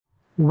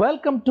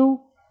Welcome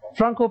to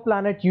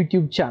FrancoPlanet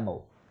YouTube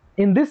channel.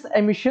 In this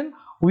emission,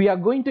 we are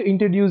going to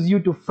introduce you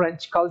to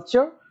French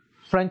culture,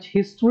 French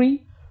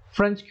history,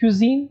 French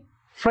cuisine,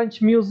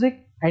 French music,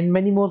 and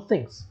many more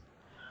things.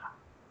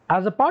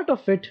 As a part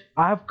of it,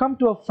 I have come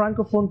to a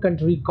francophone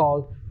country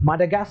called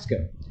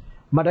Madagascar.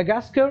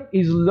 Madagascar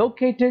is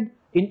located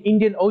in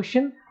Indian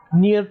Ocean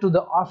near to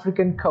the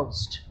African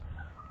coast.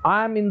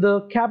 I am in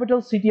the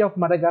capital city of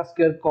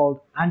Madagascar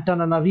called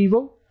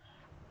Antananarivo.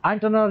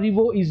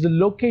 Antananarivo is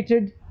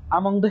located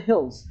among the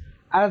hills.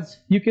 As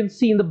you can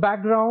see in the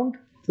background,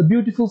 the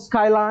beautiful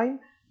skyline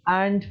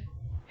and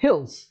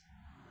hills.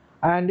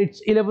 And it's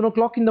 11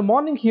 o'clock in the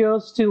morning here,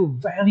 still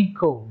very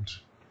cold.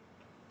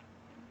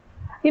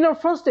 In our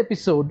first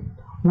episode,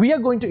 we are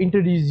going to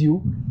introduce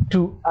you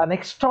to an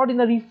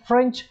extraordinary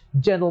French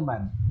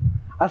gentleman,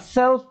 a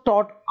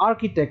self-taught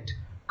architect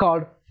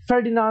called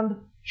Ferdinand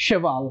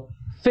Cheval,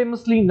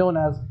 famously known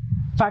as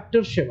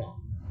Factor Cheval.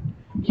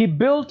 He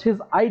built his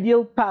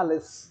ideal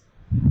palace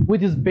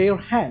with his bare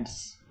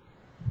hands.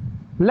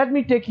 Let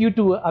me take you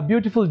to a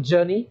beautiful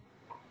journey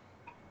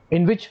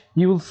in which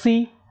you will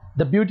see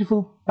the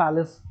beautiful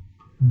palace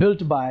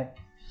built by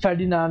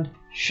Ferdinand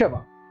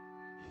Cheval.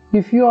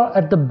 If you are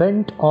at the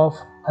bend of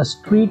a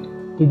street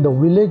in the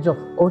village of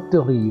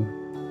Haute-Rive,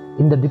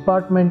 in the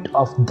department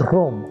of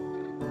Drôme,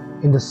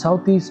 in the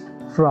southeast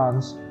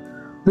France,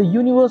 the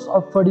universe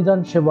of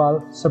Ferdinand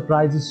Cheval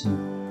surprises you.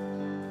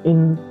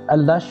 In a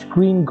lush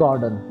green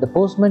garden, the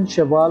postman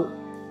Cheval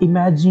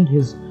imagined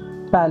his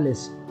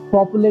palace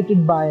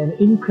populated by an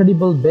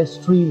incredible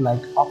bestiary like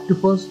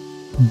octopus,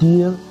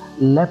 deer,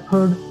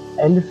 leopard,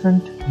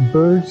 elephant,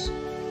 birds,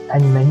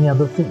 and many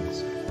other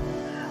things.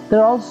 There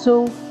are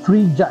also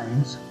three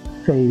giants,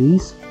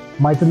 fairies,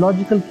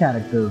 mythological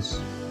characters,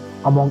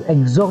 among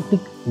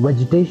exotic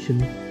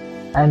vegetation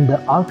and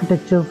the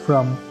architecture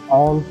from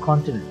all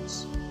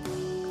continents.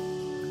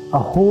 A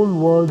whole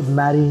world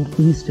marrying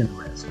east and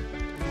west.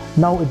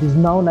 Now it is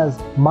known as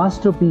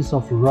masterpiece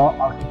of raw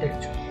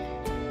architecture.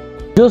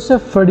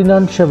 Joseph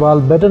Ferdinand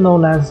Cheval, better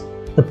known as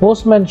the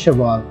Postman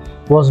Cheval,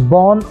 was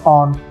born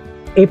on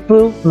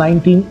April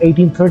 19,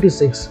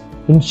 1836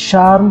 in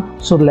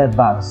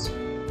Charmes-sur-l'Herbaze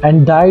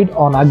and died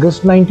on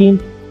August 19,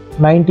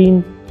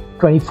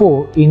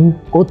 1924 in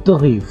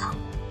Haute-Rive.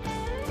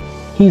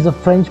 He is a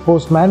French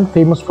postman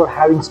famous for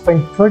having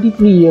spent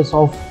 33 years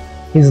of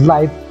his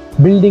life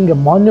building a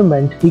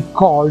monument he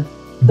called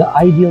the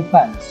Ideal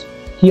Palace.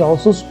 He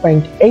also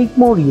spent 8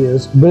 more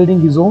years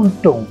building his own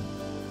tomb.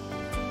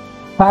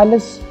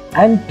 Palace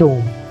and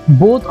tomb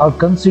both are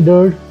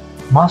considered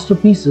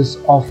masterpieces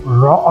of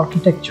raw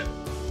architecture.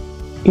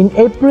 In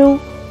April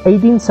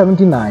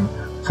 1879,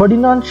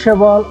 Ferdinand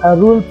Cheval, a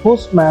rural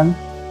postman,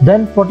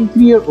 then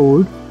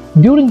 43-year-old,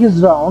 during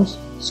his rounds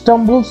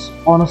stumbles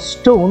on a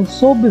stone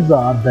so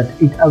bizarre that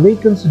it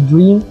awakens a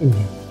dream in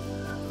him.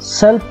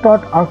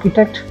 Self-taught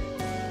architect,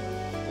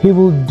 he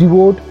will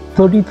devote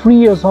 33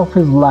 years of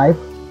his life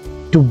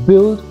to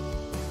build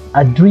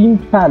a dream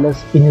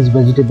palace in his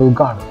vegetable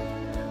garden,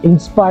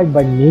 inspired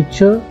by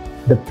nature,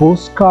 the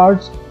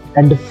postcards,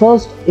 and the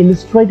first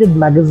illustrated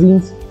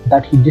magazines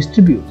that he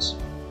distributes.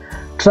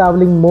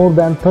 Traveling more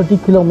than 30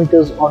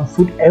 kilometers on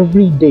foot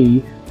every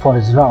day for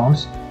his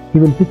rounds, he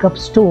will pick up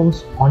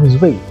stones on his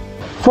way.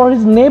 For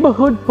his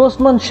neighborhood,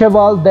 Postman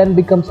Cheval then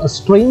becomes a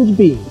strange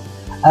being,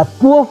 a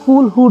poor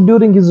fool who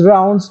during his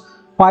rounds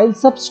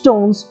piles up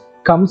stones,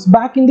 comes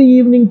back in the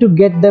evening to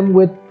get them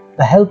with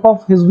the help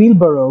of his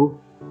wheelbarrow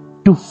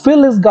to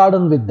fill his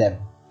garden with them.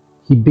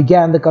 He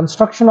began the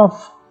construction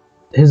of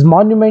his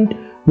monument,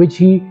 which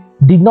he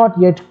did not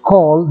yet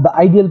call the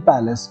Ideal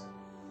Palace,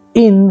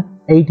 in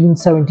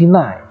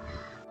 1879.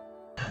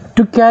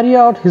 To carry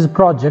out his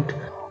project,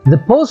 the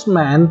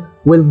postman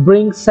will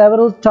bring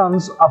several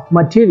tons of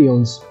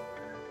materials.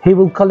 He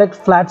will collect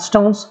flat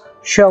stones,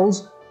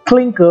 shells,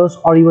 clinkers,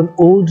 or even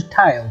old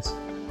tiles.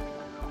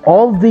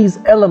 All these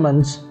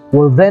elements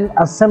were then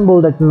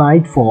assembled at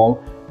nightfall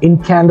in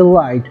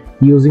candlelight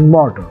using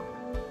mortar.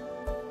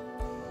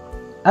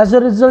 As a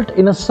result,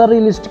 in a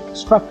surrealistic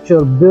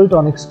structure built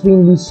on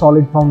extremely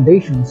solid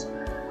foundations,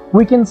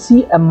 we can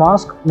see a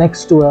mosque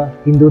next to a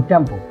Hindu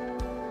temple,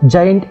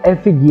 giant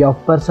effigy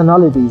of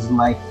personalities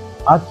like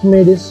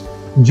Archimedes,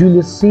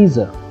 Julius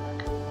Caesar.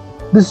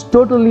 This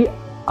totally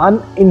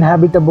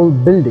uninhabitable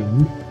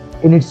building,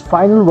 in its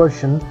final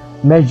version,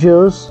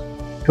 measures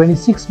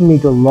 26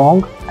 meters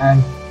long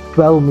and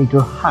 12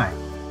 meters high.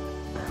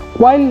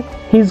 While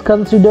he is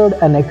considered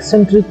an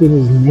eccentric in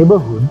his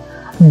neighborhood,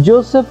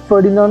 Joseph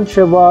Ferdinand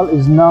Cheval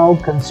is now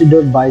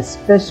considered by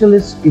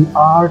specialists in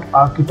art,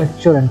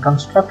 architecture, and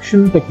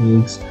construction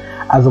techniques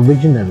as a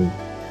visionary.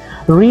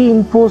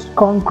 Reinforced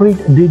concrete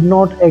did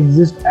not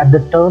exist at the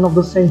turn of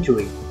the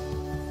century.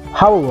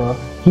 However,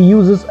 he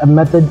uses a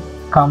method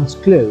comes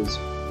close.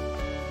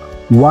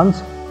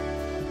 Once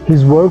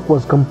his work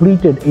was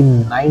completed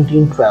in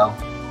 1912,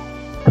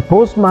 the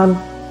postman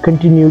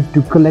continued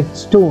to collect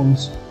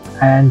stones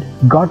and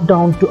got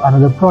down to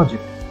another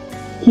project.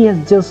 He has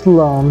just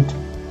learned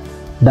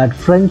that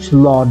French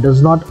law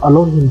does not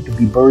allow him to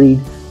be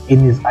buried in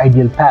his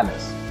ideal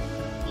palace.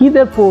 He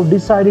therefore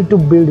decided to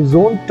build his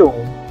own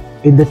tomb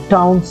in the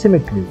town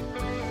cemetery,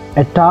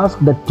 a task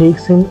that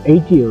takes him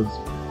 8 years.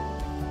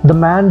 The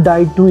man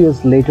died 2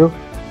 years later,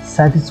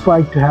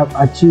 satisfied to have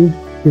achieved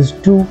his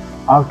two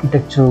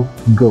architectural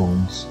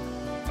goals.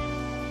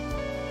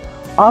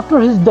 After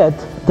his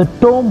death, the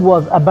tomb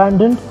was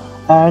abandoned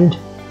and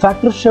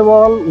Factor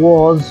Cheval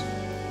was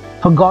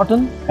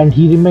forgotten, and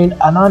he remained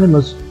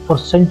anonymous for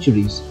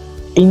centuries,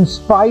 in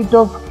spite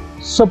of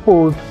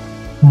support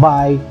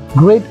by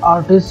great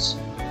artists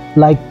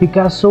like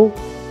Picasso,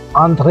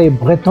 André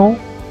Breton,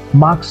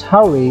 Max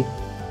Havre.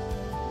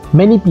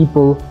 Many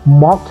people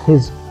mocked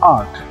his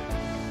art.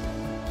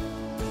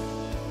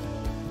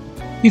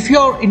 If you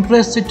are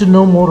interested to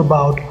know more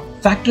about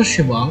Factor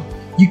Cheval,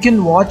 you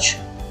can watch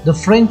the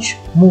French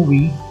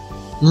movie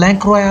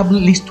L'incroyable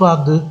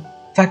histoire de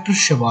Factor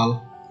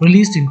Cheval,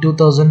 released in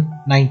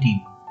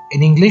 2019.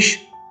 In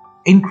English,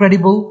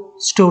 Incredible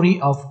Story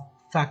of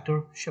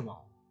Factor Cheval.